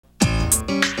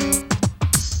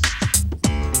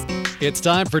It's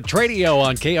time for Tradio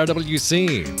on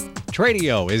KRWC.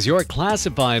 Tradio is your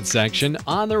classified section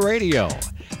on the radio.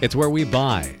 It's where we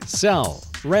buy, sell,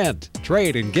 rent,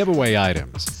 trade, and give away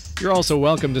items. You're also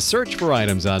welcome to search for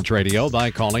items on Tradio by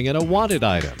calling it a wanted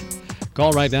item.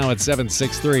 Call right now at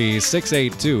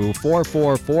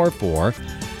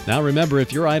 763-682-4444. Now remember,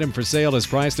 if your item for sale is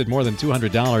priced at more than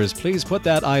 $200, please put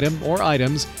that item or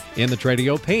items in the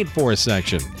Tradio Paid For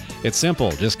section. It's simple.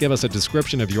 Just give us a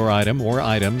description of your item or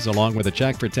items along with a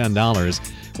check for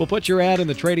 $10. We'll put your ad in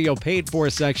the Tradio Paid For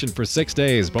section for 6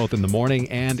 days, both in the morning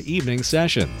and evening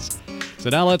sessions. So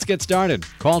now let's get started.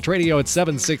 Call Tradio at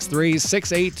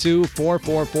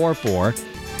 763-682-4444.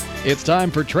 It's time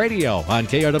for Tradio on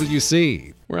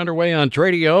KRWC. We're underway on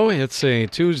Tradio. It's a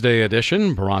Tuesday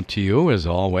edition brought to you, as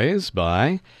always,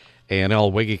 by A&L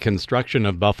Wiggy Construction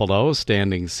of Buffalo,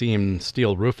 standing seam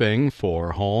steel roofing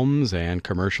for homes and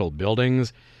commercial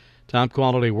buildings. Top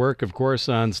quality work, of course,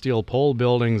 on steel pole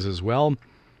buildings as well.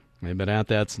 They've been at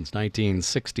that since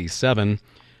 1967.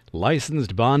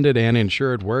 Licensed, bonded, and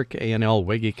insured work, A&L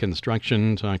Wiggy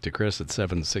Construction. Talk to Chris at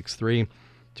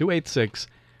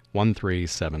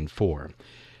 763-286-1374.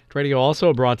 Tradio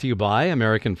also brought to you by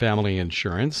American Family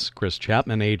Insurance. Chris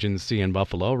Chapman Agency in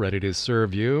Buffalo, ready to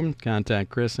serve you. Contact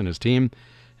Chris and his team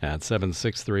at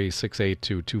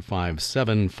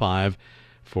 763-682-2575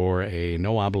 for a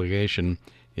no-obligation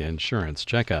insurance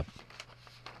checkup.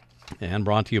 And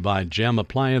brought to you by Gem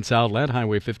Appliance Outlet,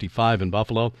 Highway 55 in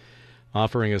Buffalo,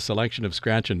 offering a selection of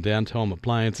scratch and dent home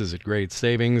appliances at great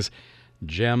savings.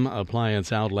 Gem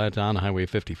Appliance Outlet on Highway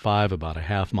 55, about a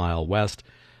half mile west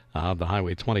of the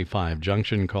Highway 25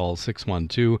 junction. Call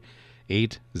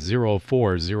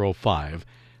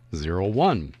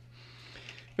 612-804-0501.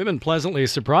 We've been pleasantly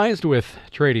surprised with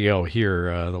Tradio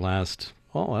here the last,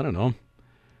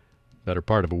 better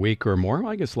part of a week or more.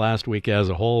 I guess last week as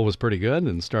a whole was pretty good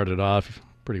and started off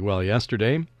pretty well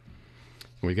yesterday.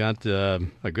 We got a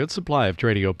good supply of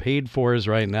Tradio Paid Fors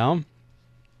right now,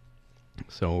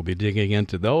 so we'll be digging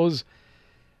into those,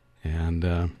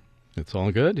 and it's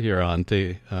all good here on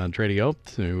Tradio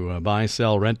to buy,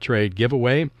 sell, rent, trade,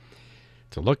 giveaway,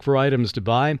 to look for items to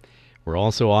buy. We're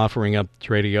also offering up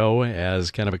Tradio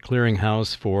as kind of a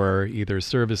clearinghouse for either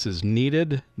services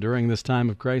needed during this time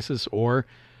of crisis or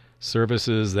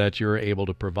services that you're able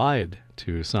to provide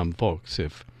to some folks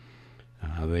if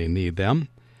they need them.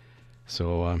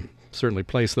 So certainly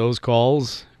place those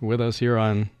calls with us here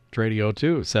on Tradio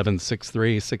too,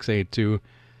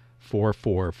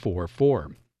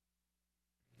 763-682-4444.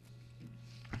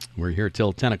 We're here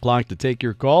till 10 o'clock to take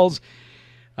your calls.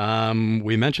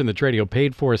 We mentioned the Tradio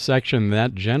Paid For section.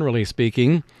 That, generally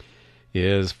speaking,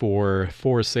 is for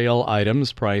sale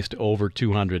items priced over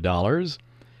 $200.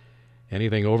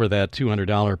 Anything over that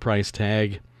 $200 price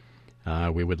tag,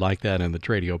 we would like that in the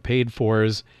Tradio Paid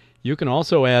Fors. You can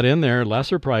also add in there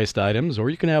lesser priced items, or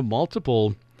you can have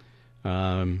multiple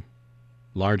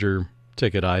larger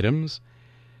ticket items.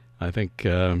 I think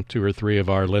 2 or 3 of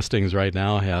our listings right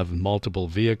now have multiple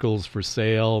vehicles for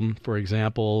sale, for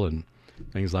example, and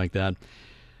things like that.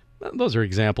 Those are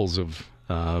examples of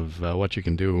what you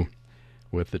can do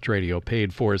with the Tradio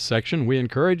Paid For section. We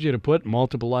encourage you to put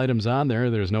multiple items on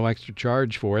there. There's no extra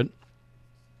charge for it.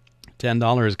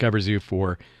 $10 covers you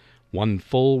for 1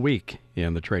 full week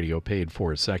in the Tradio Paid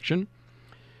For section.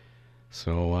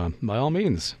 So by all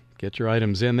means, get your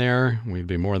items in there. We'd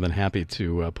be more than happy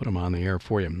to put them on the air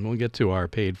for you. We'll get to our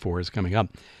Paid Fors coming up.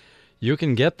 You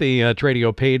can get the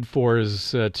Tradio Paid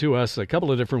Fors to us a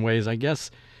couple of different ways, I guess,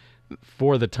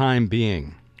 for the time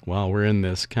being, while we're in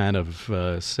this kind of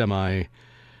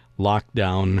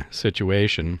semi-lockdown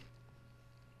situation,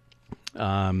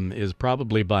 is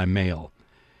probably by mail,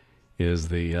 is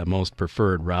the most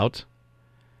preferred route.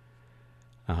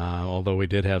 Although we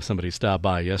did have somebody stop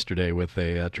by yesterday with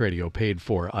a Tradio Paid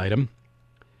For item.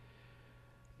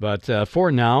 But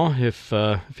for now, if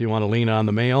you want to lean on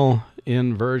the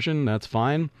mail-in version, that's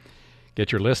fine.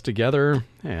 Get your list together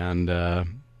and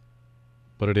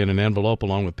put it in an envelope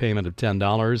along with payment of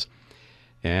 $10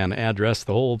 and address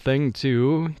the whole thing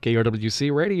to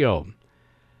KRWC Radio.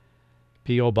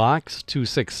 P.O. Box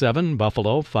 267,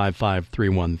 Buffalo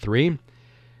 55313.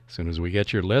 As soon as we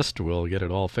get your list, we'll get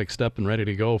it all fixed up and ready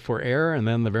to go for air, and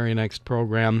then the very next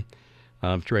program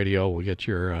of Tradio will get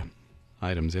your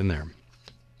items in there.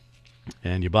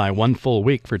 And you buy 1 full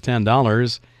week for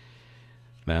 $10.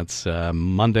 That's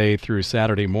Monday through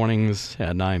Saturday mornings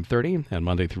at 9:30 and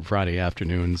Monday through Friday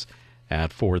afternoons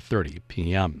at 4:30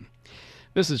 p.m.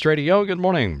 This is Tradio. Good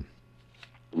morning.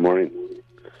 Good morning.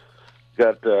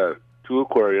 Got 2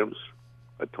 aquariums,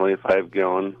 a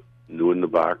 25-gallon, new in the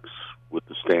box, with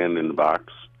the stand in the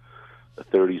box, a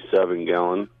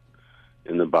 37-gallon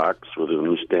in the box with a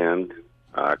new stand.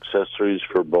 Accessories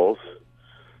for both,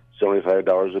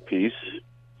 $75 a piece.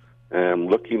 And I'm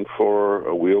looking for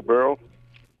a wheelbarrow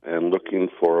and looking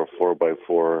for a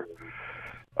 4x4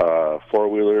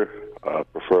 four-wheeler,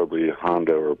 preferably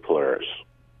Honda or Polaris.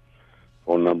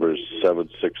 Phone number is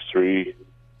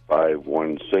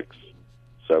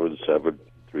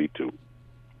 763-516-7732.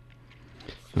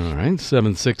 All right,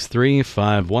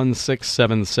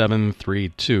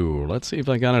 763-516-7732. Let's see if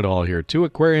I got it all here. 2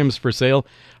 aquariums for sale.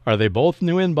 Are they both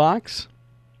new in box?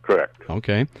 Correct.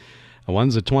 Okay.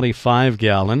 One's a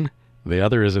 25-gallon. The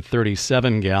other is a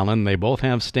 37-gallon. They both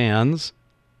have stands.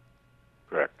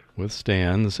 Correct. With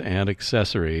stands and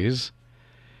accessories.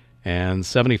 And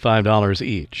 $75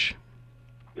 each.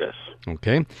 Yes.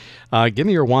 Okay. Give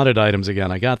me your wanted items again.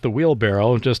 I got the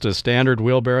wheelbarrow, just a standard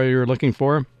wheelbarrow you're looking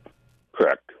for?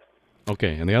 Correct.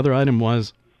 Okay, and the other item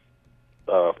was?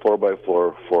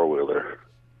 4x4 four-wheeler,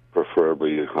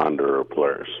 preferably Honda or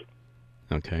Polaris.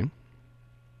 Okay.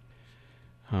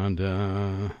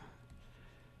 Honda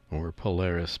or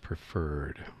Polaris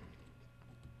preferred.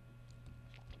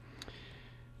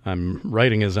 I'm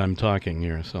writing as I'm talking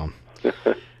here, so.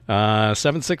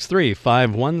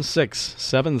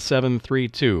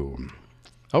 763-516-7732.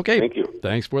 Okay. Thank you.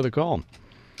 Thanks for the call.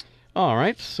 All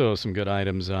right, so some good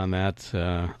items on that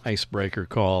icebreaker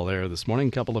call there this morning.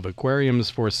 A couple of aquariums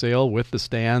for sale with the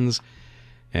stands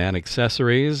and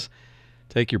accessories.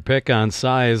 Take your pick on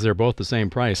size. They're both the same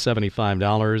price,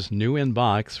 $75, new in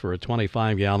box for a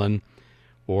 25-gallon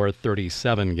or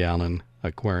 37-gallon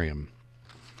aquarium.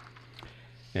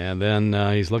 And then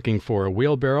he's looking for a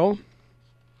wheelbarrow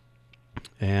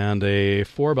and a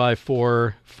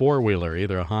 4x4 four-wheeler,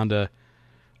 either a Honda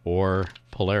or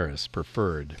Polaris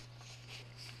preferred.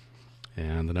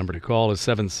 And the number to call is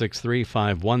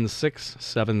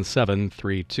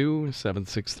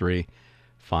 763-516-7732,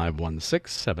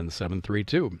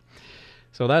 763-516-7732.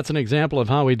 So that's an example of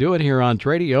how we do it here on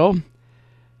Tradio.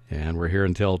 And we're here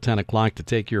until 10 o'clock to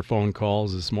take your phone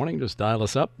calls this morning. Just dial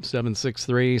us up,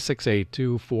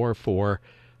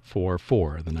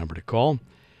 763-682-4444, the number to call.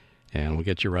 And we'll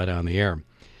get you right on the air.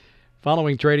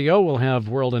 Following Tradio, we'll have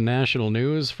world and national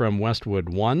news from Westwood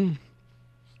One.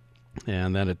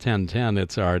 And then at 10:10,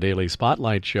 it's our daily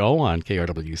spotlight show on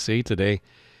KRWC today,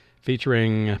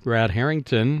 featuring Brad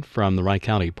Harrington from the Wright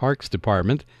County Parks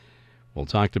Department. We'll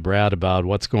talk to Brad about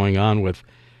what's going on with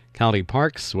county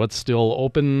parks, what's still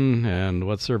open, and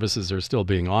what services are still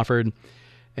being offered,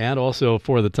 and also,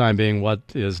 for the time being, what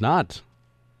is not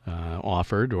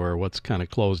offered or what's kind of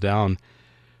closed down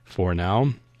for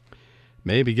now.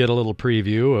 Maybe get a little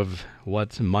preview of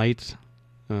what might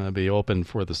be open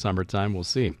for the summertime. We'll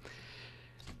see.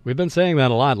 We've been saying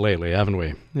that a lot lately, haven't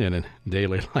we, in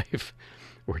daily life?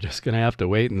 We're just going to have to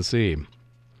wait and see.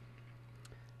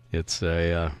 It's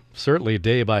a certainly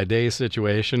day-by-day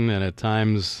situation, and at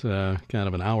times kind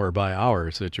of an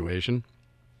hour-by-hour situation.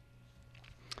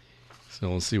 So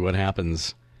we'll see what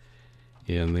happens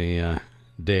in the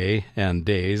day and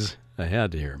days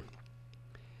ahead here.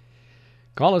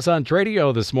 Call us on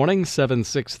Tradio this morning,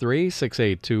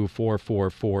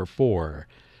 763-682-4444,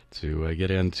 to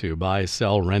get into buy,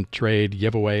 sell, rent, trade,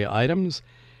 giveaway items.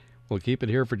 We'll keep it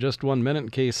here for just 1 minute in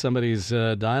case somebody's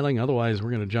dialing. Otherwise, we're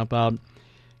going to jump out,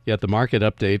 get the market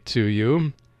update to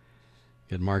you,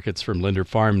 get markets from Linder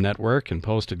Farm Network and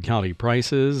posted county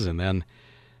prices, and then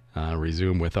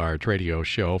resume with our Tradio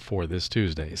show for this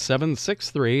Tuesday.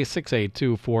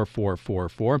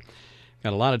 763-682-4444.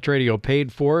 Got a lot of Tradio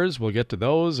paid fors. We'll get to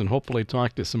those and hopefully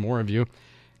talk to some more of you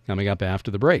coming up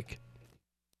after the break.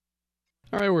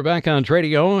 All right, we're back on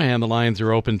Tradio, and the lines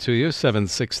are open to you,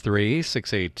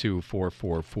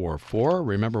 763-682-4444.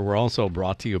 Remember, we're also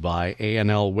brought to you by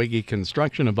A&L Wiggy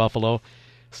Construction of Buffalo,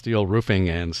 steel roofing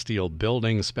and steel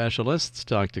building specialists.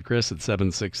 Talk to Chris at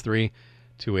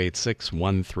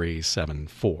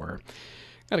 763-286-1374.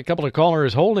 Got a couple of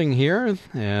callers holding here,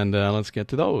 and let's get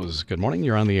to those. Good morning,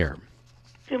 you're on the air.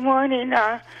 Good morning.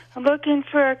 I'm looking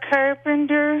for a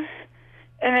carpenter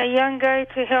and a young guy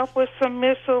to help with some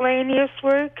miscellaneous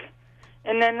work.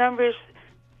 And the number is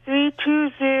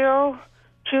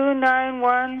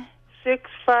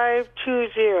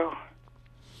 320-291-6520.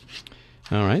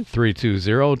 All right,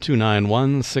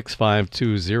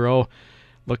 320-291-6520.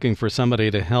 Looking for somebody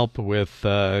to help with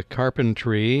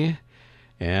carpentry,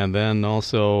 and then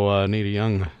also need a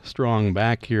young, strong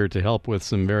back here to help with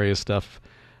some various stuff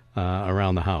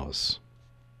around the house.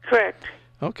 Correct.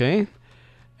 Okay.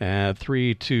 At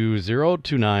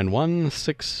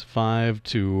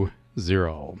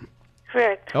 320-291-6520.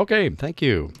 Correct. Okay, thank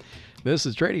you. This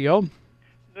is Tradio.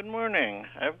 Good morning.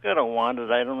 I've got a wanted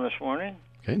item this morning.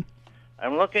 Okay.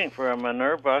 I'm looking for a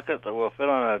manure bucket that will fit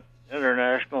on an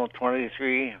International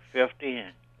 2350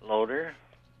 loader.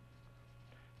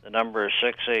 The number is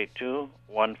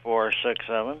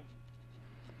 682-1467.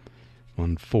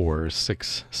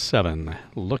 1467.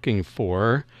 Looking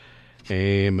for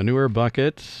a manure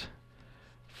bucket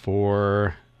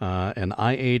for an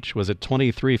IH, was it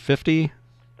 2350?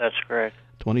 That's correct.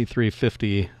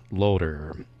 2350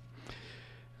 loader.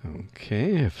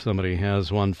 Okay, if somebody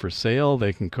has one for sale,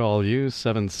 they can call you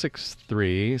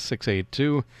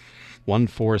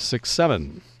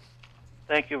 763-682-1467.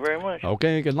 Thank you very much.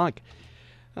 Okay, good luck.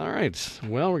 All right,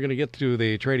 well, we're going to get to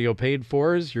the Tradio paid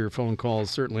fors. Your phone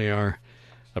calls certainly are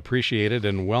appreciated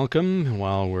and welcome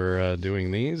while we're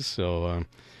doing these. So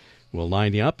we'll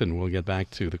line you up and we'll get back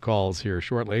to the calls here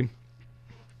shortly.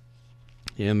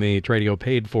 In the Tradio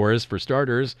paid fors, for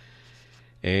starters,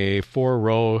 a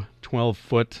 4-row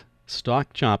 12-foot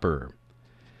stock chopper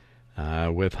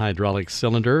with hydraulic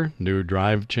cylinder, newer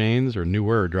drive chains, I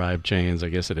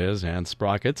guess it is, and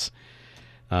sprockets.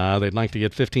 They'd like to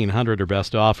get $1,500 or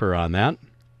best offer on that.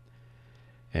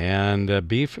 And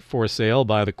beef for sale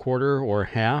by the quarter or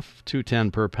half,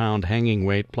 $2.10 per pound hanging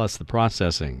weight plus the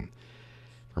processing.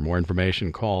 For more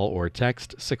information, call or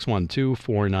text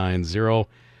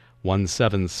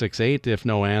 612-490-1768. If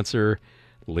no answer,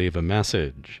 leave a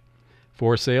message.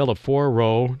 For sale, a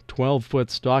 4-row 12-foot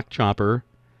stock chopper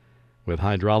with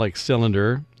hydraulic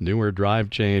cylinder, newer drive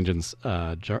chains and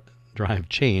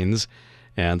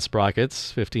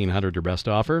sprockets, $1,500 or best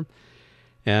offer.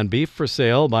 And beef for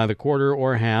sale by the quarter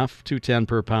or half, $2.10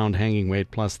 per pound hanging weight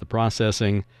plus the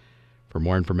processing. For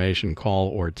more information, call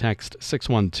or text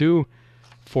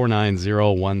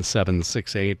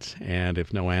 612-490-1768. And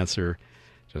if no answer,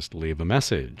 just leave a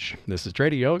message. This is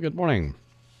Tradio. Good morning.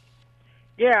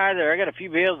 Yeah, hi there. I got a few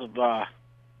bales of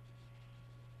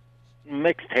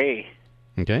mixed hay.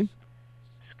 Okay.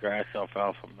 It's grass,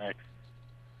 alfalfa mix.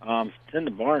 It's in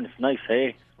the barn. It's nice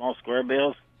hay. Small square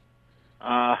bales.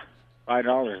 $5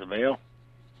 a bale.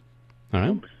 All right.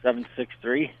 Number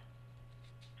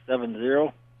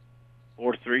 763-70-4356.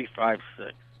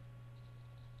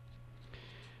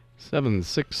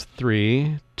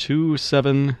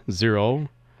 763-270-4...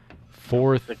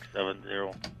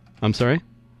 670. I'm sorry?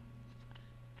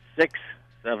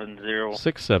 670.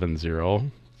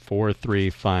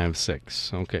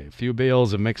 670-4356. Okay, a few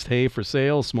bales of mixed hay for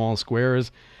sale, small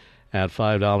squares at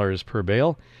 $5 per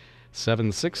bale.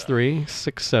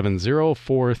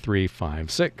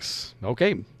 763-670-4356.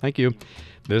 Okay, thank you.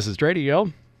 This is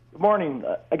Tradio. Good morning.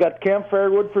 I got campfire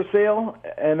wood for sale,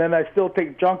 and then I still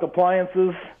take junk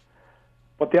appliances,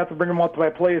 but they have to bring them out to my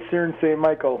place here in St.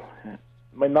 Michael.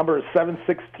 My number is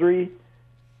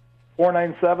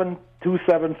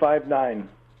 763-497-2759.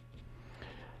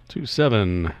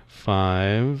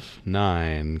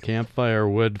 2759. Campfire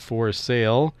wood for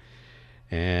sale,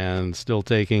 and still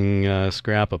taking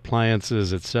scrap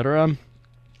appliances, etc.,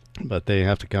 but they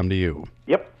have to come to you.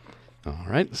 Yep. All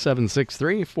right,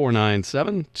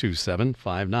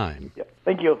 763-497-2759. Yep.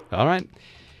 Thank you. All right.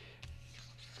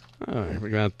 All right, we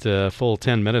got a full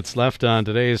 10 minutes left on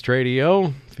today's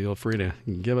Tradio. Feel free to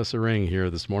give us a ring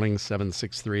here this morning,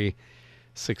 763-682-4444.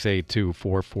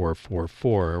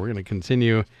 We're going to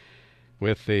continue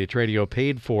with the Tradio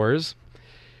paid fors.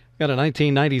 Got a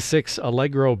 1996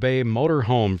 Allegro Bay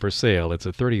motorhome for sale. It's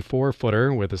a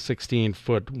 34-footer with a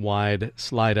 16-foot wide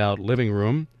slide-out living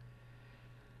room,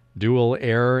 dual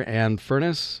air and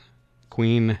furnace,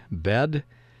 queen bed.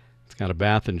 It's got a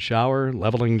bath and shower,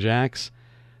 leveling jacks,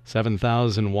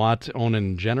 7,000-watt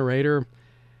Onan generator,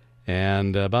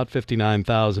 and about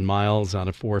 59,000 miles on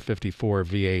a 454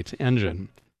 V8 engine.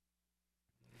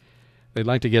 They'd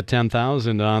like to get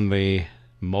 $10,000 on the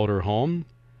motorhome,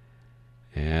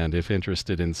 and if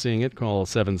interested in seeing it, call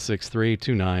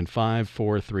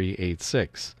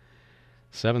 763-295-4386.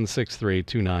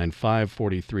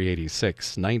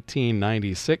 763-295-4386.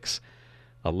 1996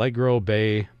 Allegro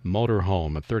Bay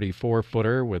motorhome, a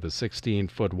 34-footer with a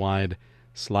 16-foot wide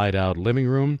slide-out living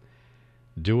room,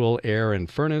 dual air and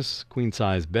furnace,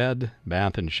 queen-size bed,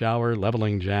 bath and shower,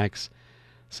 leveling jacks,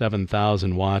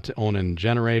 7,000-watt Onan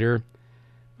generator,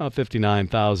 about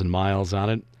 59,000 miles on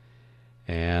it,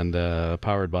 and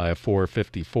powered by a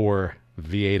 454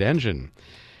 V8 engine.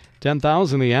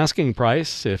 $10,000 the asking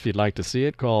price. If you'd like to see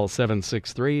it, call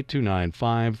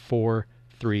 763-295-4386.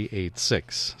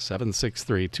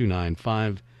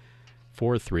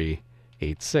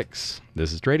 763-295-4386.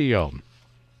 This is Tradio.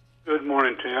 Good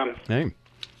morning, Tim. Hey.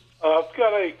 I've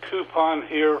got a coupon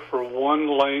here for one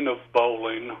lane of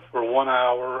bowling for 1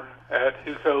 hour at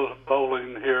Huco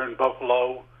Bowling here in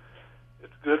Buffalo.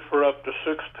 It's good for up to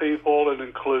 6 people. It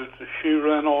includes a shoe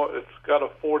rental. It's got a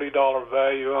 $40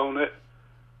 value on it.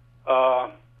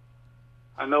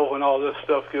 I know when all this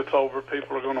stuff gets over,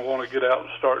 people are going to want to get out and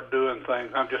start doing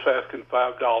things. I'm just asking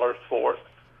 $5 for it.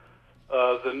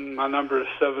 Then my number is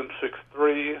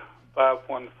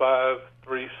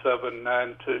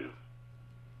 763-515-3792.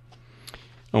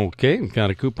 Okay, we've got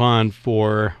a coupon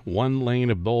for one line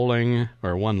of bowling,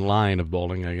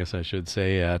 I guess I should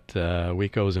say, at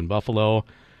Wico's in Buffalo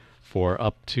for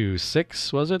up to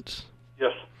 6, was it?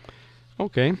 Yes.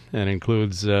 Okay, and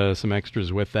includes some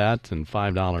extras with that and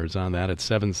 $5 on that at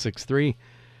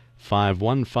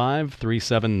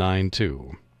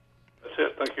 763-515-3792. That's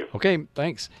it. Thank you. Okay,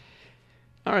 thanks.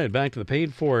 All right, back to the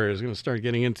paid for. I'm going to start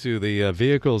getting into the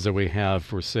vehicles that we have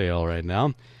for sale right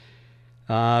now.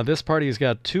 This party's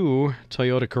got 2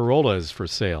 Toyota Corollas for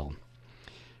sale.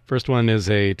 First one is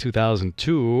a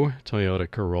 2002 Toyota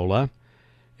Corolla.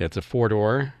 It's a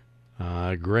 4-door,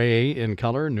 gray in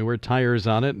color, newer tires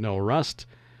on it, no rust.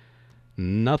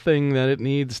 Nothing that it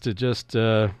needs to just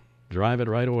drive it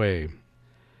right away.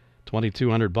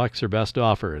 $2,200 or best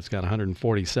offer. It's got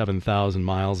 147,000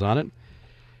 miles on it.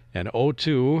 An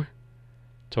 02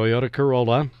 Toyota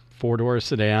Corolla, 4-door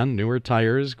sedan, newer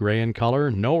tires, gray in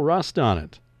color, no rust on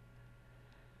it.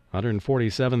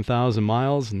 147,000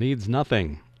 miles, needs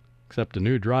nothing except a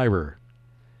new driver.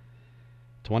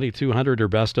 $2,200 or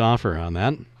best offer on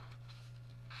that.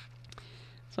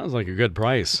 Sounds like a good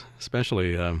price,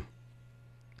 especially an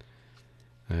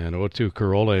 02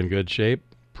 Corolla in good shape.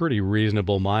 Pretty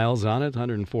reasonable miles on it.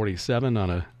 147 on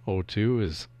a 02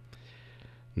 is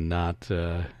not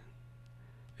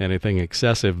anything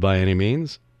excessive by any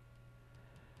means.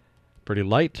 Pretty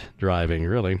light driving,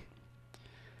 really.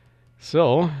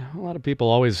 So, a lot of people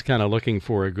always kind of looking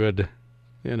for a good,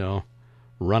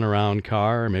 run-around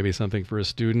car, maybe something for a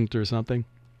student or something.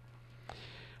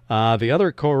 The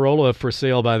other Corolla for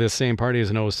sale by this same party is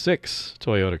an 06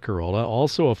 Toyota Corolla,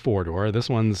 also a 4-door. This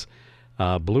one's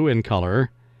blue in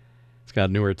color. It's got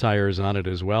newer tires on it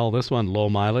as well. This one, low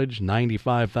mileage,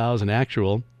 95,000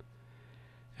 actual.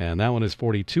 And that one is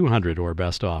 $4,200 or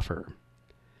best offer.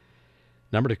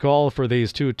 Number to call for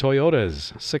these 2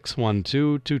 Toyotas,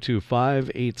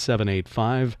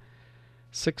 612-225-8785,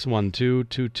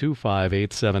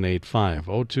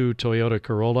 612-225-8785. 02 Toyota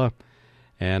Corolla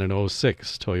and an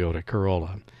 06 Toyota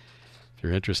Corolla. If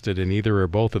you're interested in either or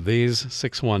both of these,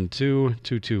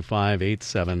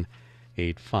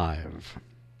 612-225-8785.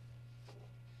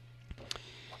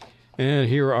 And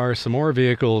here are some more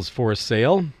vehicles for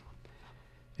sale.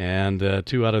 And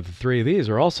 2 out of the 3 of these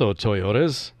are also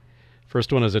Toyotas.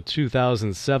 First one is a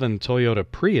 2007 Toyota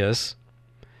Prius.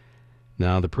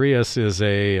 Now, the Prius is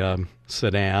a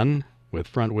sedan with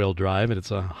front-wheel drive, and it's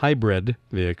a hybrid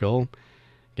vehicle,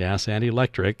 gas and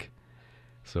electric.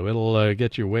 So it'll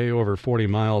get you way over 40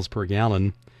 miles per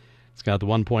gallon. It's got the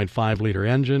 1.5-liter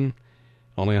engine,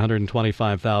 only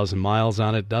 125,000 miles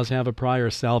on it. Does have a prior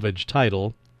salvage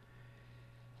title.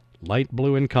 Light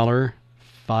blue in color,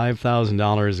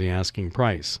 $5,000 the asking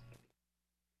price.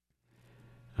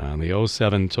 On the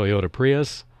 07 Toyota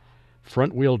Prius,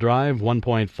 front-wheel drive,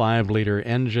 1.5-liter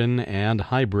engine and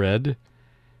hybrid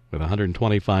with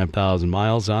 125,000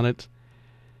 miles on it.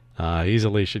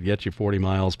 Easily should get you 40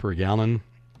 miles per gallon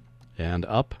and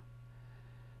up.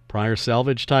 Prior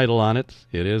salvage title on it.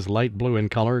 It is light blue in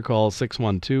color. Call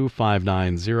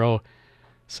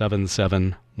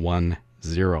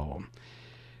 612-590-7710.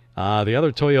 The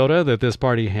other Toyota that this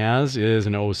party has is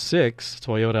an 06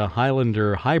 Toyota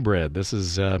Highlander Hybrid. This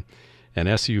is an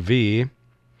SUV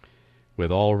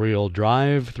with all-wheel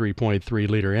drive,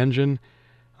 3.3-liter engine,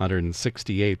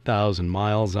 168,000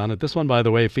 miles on it. This one, by the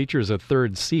way, features a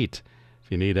third seat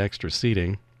if you need extra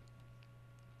seating.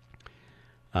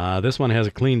 This one has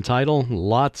a clean title,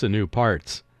 lots of new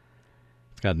parts.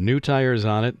 It's got new tires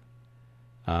on it.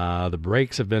 The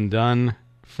brakes have been done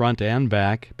front and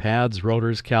back, pads,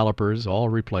 rotors, calipers, all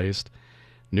replaced.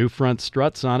 New front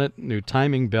struts on it, new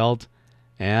timing belt,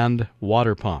 and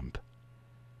water pump,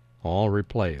 all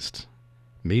replaced.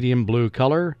 Medium blue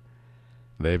color.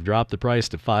 They've dropped the price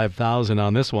to $5,000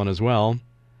 on this one as well.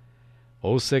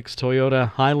 06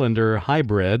 Toyota Highlander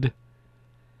Hybrid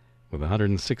with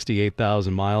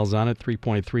 168,000 miles on it,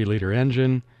 3.3-liter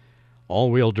engine,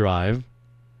 all-wheel drive,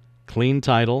 clean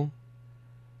title,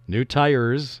 new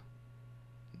tires,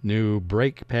 new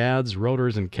brake pads,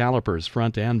 rotors, and calipers,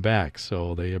 front and back.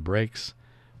 So the brakes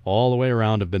all the way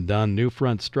around have been done. New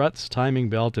front struts, timing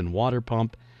belt, and water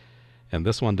pump. And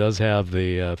this one does have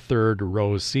the third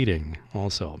row seating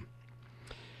also.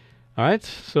 All right,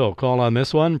 so call on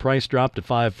this one. Price drop to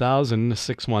 $5,000,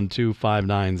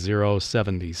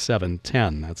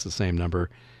 612-590-7710. That's the same number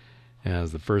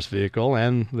as the first vehicle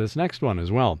and this next one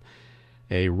as well.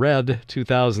 A red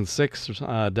 2006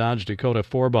 Dodge Dakota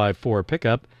 4x4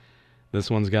 pickup.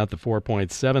 This one's got the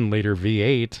 4.7-liter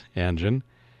V8 engine,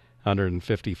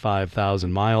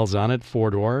 155,000 miles on it,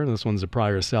 four-door. This one's a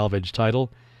prior salvage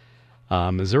title.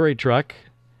 Missouri truck,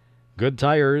 good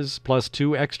tires, plus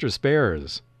 2 extra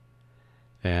spares.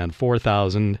 And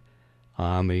 $4,000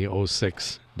 on the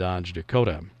 06 Dodge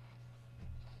Dakota.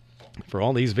 For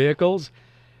all these vehicles,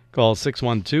 call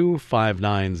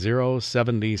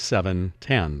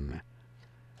 612-590-7710.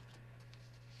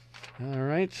 All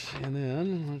right, and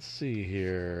then let's see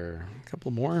here. A couple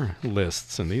more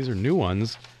lists, and these are new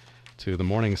ones to the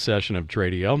morning session of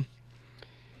Tradio.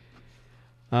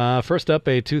 First up,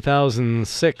 a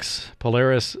 2006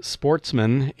 Polaris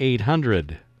Sportsman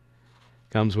 800.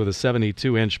 Comes with a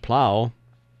 72-inch plow.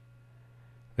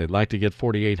 They'd like to get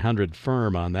 $4,800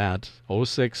 firm on that.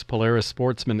 06 Polaris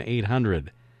Sportsman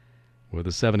 800 with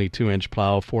a 72-inch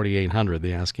plow, $4,800,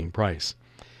 the asking price.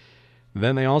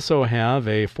 Then they also have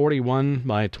a 41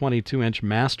 by 22-inch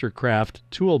Mastercraft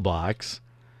toolbox.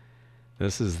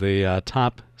 This is the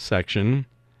top section.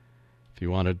 If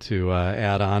you wanted to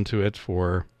add on to it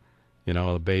for,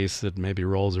 a base that maybe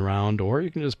rolls around, or you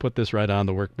can just put this right on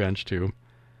the workbench too.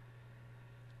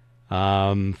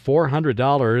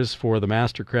 $400 for the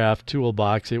Mastercraft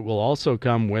toolbox. It will also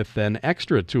come with an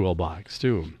extra toolbox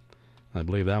too. I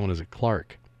believe that one is a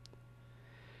Clark.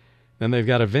 Then they've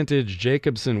got a vintage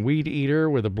Jacobson weed eater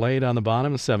with a blade on the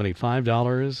bottom,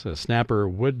 $75. A Snapper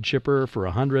wood chipper for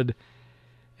 $100.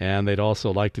 And they'd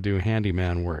also like to do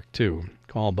handyman work too.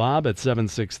 Call Bob at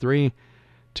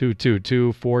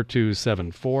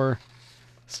 763-222-4274.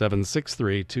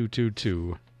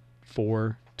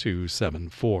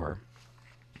 763-222-4274.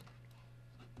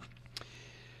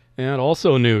 And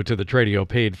also new to the Tradio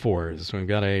paid fors, we've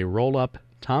got a roll-up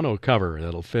tonneau cover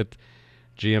that'll fit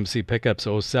GMC pickups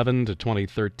 07 to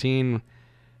 2013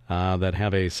 that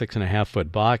have a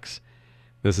 6.5-foot box.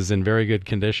 This is in very good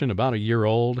condition, about a year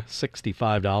old,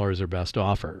 $65 their best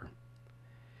offer.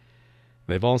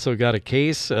 They've also got a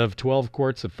case of 12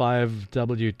 quarts of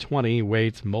 5W20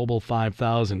 weight Mobil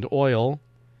 5000 oil,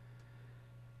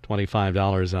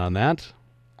 $25 on that.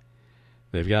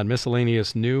 They've got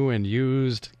miscellaneous new and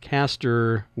used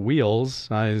caster wheels,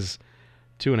 size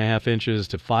 2.5 inches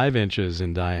to 5 inches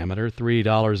in diameter,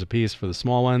 $3 a piece for the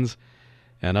small ones,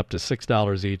 and up to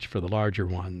 $6 each for the larger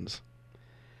ones.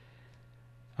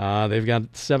 They've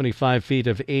got 75 feet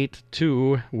of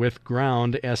 8.2 with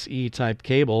ground SE type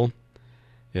cable.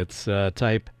 It's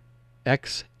type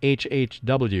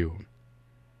XHHW,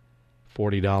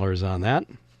 $40 on that.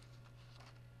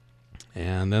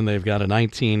 And then they've got a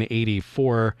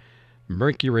 1984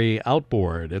 Mercury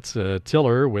outboard. It's a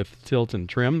tiller with tilt and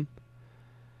trim.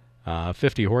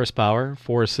 50 horsepower,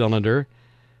 4-cylinder,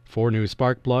 4 new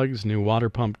spark plugs, new water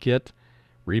pump kit,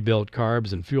 rebuilt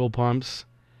carbs and fuel pumps.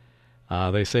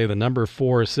 They say the number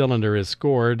 4 cylinder is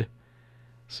scored,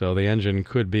 so the engine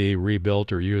could be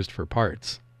rebuilt or used for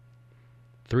parts.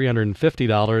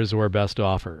 $350 or best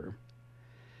offer.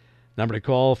 Number to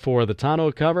call for the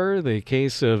tonneau cover, the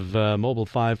case of Mobil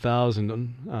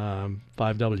 5000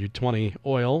 5W20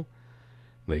 oil,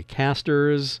 the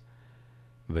casters,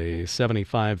 the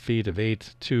 75 feet of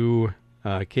 8.2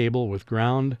 cable with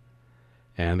ground,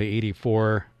 and the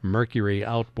 84 Mercury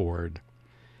outboard.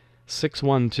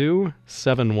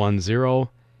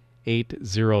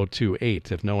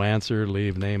 612-710-8028. If no answer,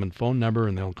 leave name and phone number,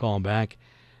 and they'll call back.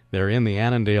 They're in the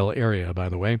Annandale area, by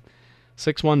the way.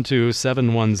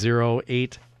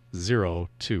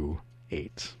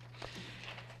 612-710-8028.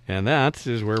 And that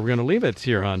is where we're going to leave it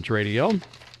here on Tradio.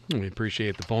 We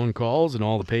appreciate the phone calls and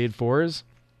all the paid fors.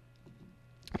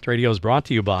 Tradio is brought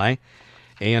to you by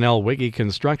A&L Wiggy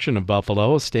Construction of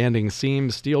Buffalo, standing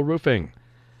seam steel roofing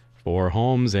for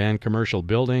homes and commercial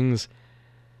buildings,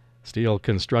 steel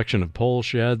construction of pole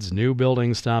sheds, new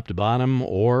buildings top to bottom,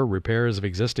 or repairs of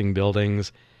existing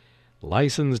buildings.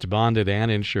 Licensed, bonded, and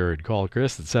insured. Call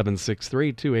Chris at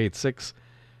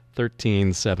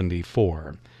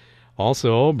 763-286-1374.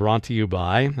 Also brought to you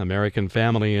by American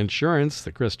Family Insurance,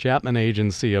 the Chris Chapman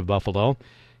Agency of Buffalo.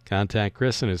 Contact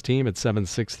Chris and his team at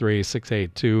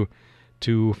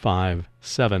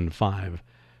 763-682-2575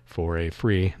 for a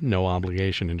free,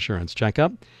 no-obligation insurance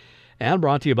checkup. And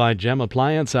brought to you by Gem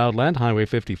Appliance Outlet, Highway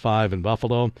 55 in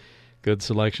Buffalo. Good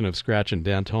selection of scratch and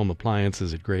dent home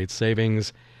appliances at great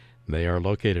savings. They are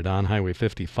located on Highway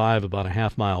 55, about a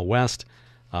half mile west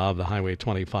of the Highway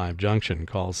 25 junction.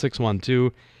 Call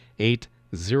 612-800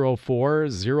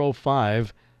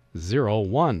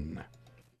 040501.